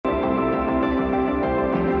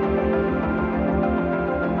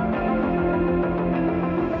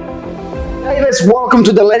Davis, welcome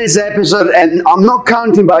to the latest episode, and I'm not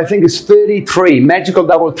counting, but I think it's 33, magical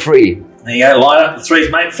double three. There you go, line up the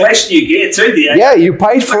threes, mate. Flash new gear too, do you? Yeah, you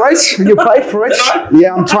paid for it. You paid for it.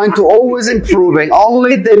 Yeah, I'm trying to always improving.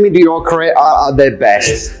 Only the mediocre are the best.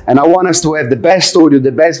 Yes. And I want us to have the best audio,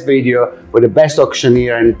 the best video, with the best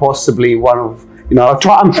auctioneer, and possibly one of, I'm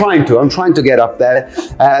trying to get up there.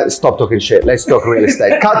 Stop talking shit. Let's talk real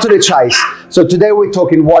estate. Cut to the chase. So today we're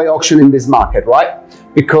talking why auction in this market, right?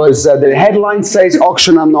 Because the headline says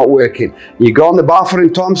auction are not working. You go on the Buffer &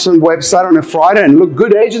 Thompson website on a Friday and look,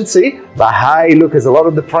 good agency, but hey, look, there's a lot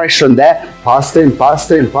of depression there. Passed in. And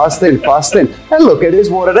look, it is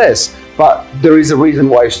what it is. But there is a reason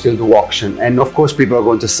why you still do auction. And of course, people are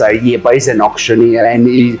going to say, yeah, but he's an auctioneer and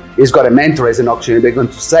he's got a mentor as an auctioneer. They're going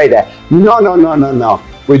to say that. No.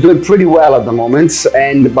 We're doing pretty well at the moment,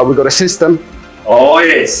 but we've got a system. Oh,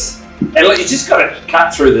 yes. And look, you just got to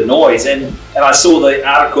cut through the noise. And I saw the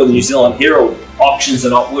article in the New Zealand Herald, auctions are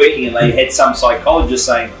not working, and they had some psychologist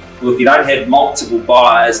saying, well, if you don't have multiple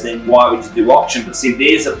buyers, then why would you do auction? But see,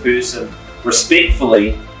 there's a person,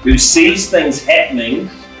 respectfully, who sees things happening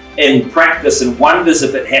in practice and wonders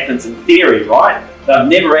if it happens in theory, right? They've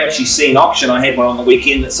never actually seen auction. I had one on the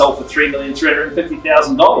weekend that sold for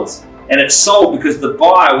 $3,350,000. And it sold because the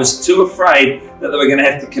buyer was too afraid that they were going to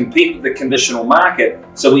have to compete with the conditional market.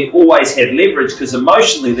 So we always had leverage because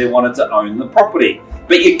emotionally they wanted to own the property.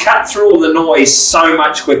 But you cut through all the noise so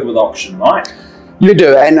much quicker with auction, right? You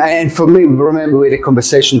do, and for me, remember we had a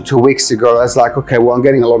conversation 2 weeks ago. I was like, okay, well, I'm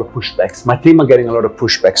getting a lot of pushbacks. My team are getting a lot of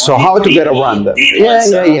pushbacks. So how to get around that?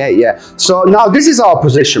 Yeah. So now this is our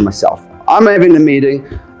position myself. I'm having a meeting,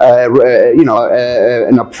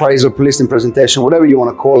 an appraisal, listing presentation, whatever you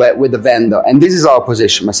want to call it, with the vendor. And this is our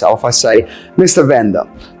position myself. I say, Mr. Vendor,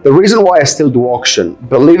 the reason why I still do auction,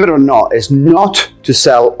 believe it or not, is not to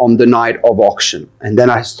sell on the night of auction. And then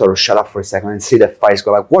I sort of shut up for a second and see their face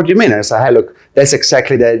go like, what do you mean? And I say, hey, look, that's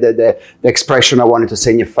exactly the expression I wanted to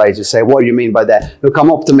see in your face. You say, what do you mean by that? Look,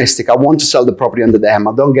 I'm optimistic. I want to sell the property under the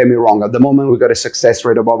hammer. Don't get me wrong. At the moment, we've got a success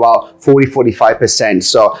rate of about 45%.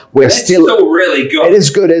 So That's still really good. It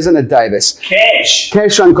is good, isn't it, Davis?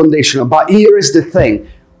 Cash unconditional. But here is the thing.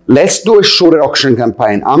 Let's do a shorter auction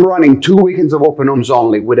campaign. I'm running 2 weekends of open homes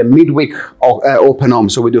only with a midweek open home.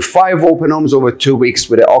 So we do 5 open homes over 2 weeks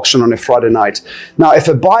with an auction on a Friday night. Now, if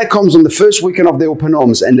a buyer comes on the first weekend of the open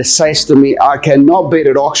homes and they says to me, I cannot bid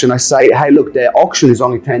at auction, I say, hey, look, the auction is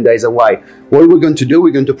only 10 days away. What we're going to do,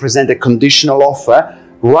 we're going to present a conditional offer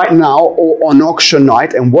right now or on auction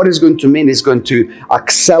night, and what it's going to mean is going to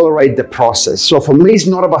accelerate the process. So for me, it's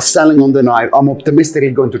not about selling on the night. I'm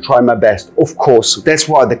optimistically going to try my best. Of course, that's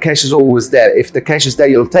why the cash is always there. If the cash is there,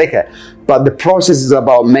 you'll take it. But the process is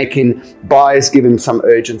about making buyers give them some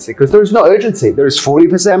urgency, because there is no urgency. There is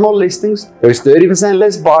 40% more listings, there is 30%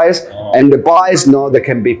 less buyers, and the buyers know they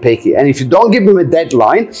can be picky. And if you don't give them a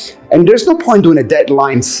deadline, and there's no point doing a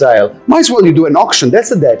deadline sale, might as well you do an auction.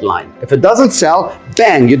 That's a deadline. If it doesn't sell,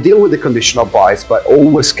 bang, you deal with the conditional buyers, but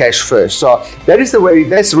always cash first. So that's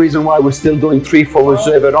the reason why we're still doing 3-4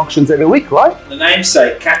 reserve auctions every week, right? The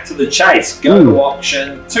namesake, cut to the chase. Go to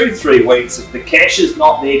auction 2-3 weeks. If the cash is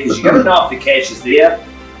not there, because you've got to know if the cash is there,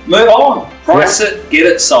 move on. Price it, get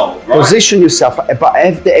it sold. Right? Position yourself, but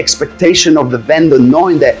have the expectation of the vendor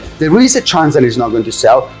knowing that there is a chance that it's not going to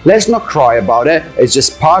sell. Let's not cry about it. It's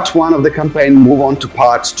just part 1 of the campaign, move on to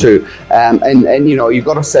part 2. And you've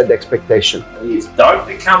got to set the expectation. Please don't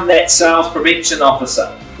become that sales prevention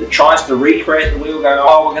officer that tries to recreate the wheel going,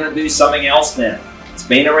 oh, we're going to do something else now. It's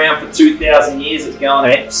been around for 2,000 years. It's going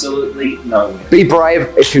absolutely nowhere. Be brave.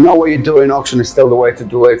 If you know what you're doing, auction is still the way to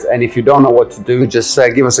do it. And if you don't know what to do, just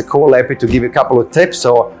give us a call. Happy to give you a couple of tips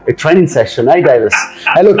or a training session. Hey, Davis.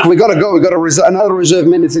 Hey, look, we got to go. We got another reserve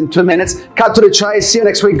minutes in 2 minutes. Cut to the chase. See you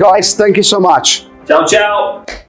next week, guys. Thank you so much. Ciao, ciao.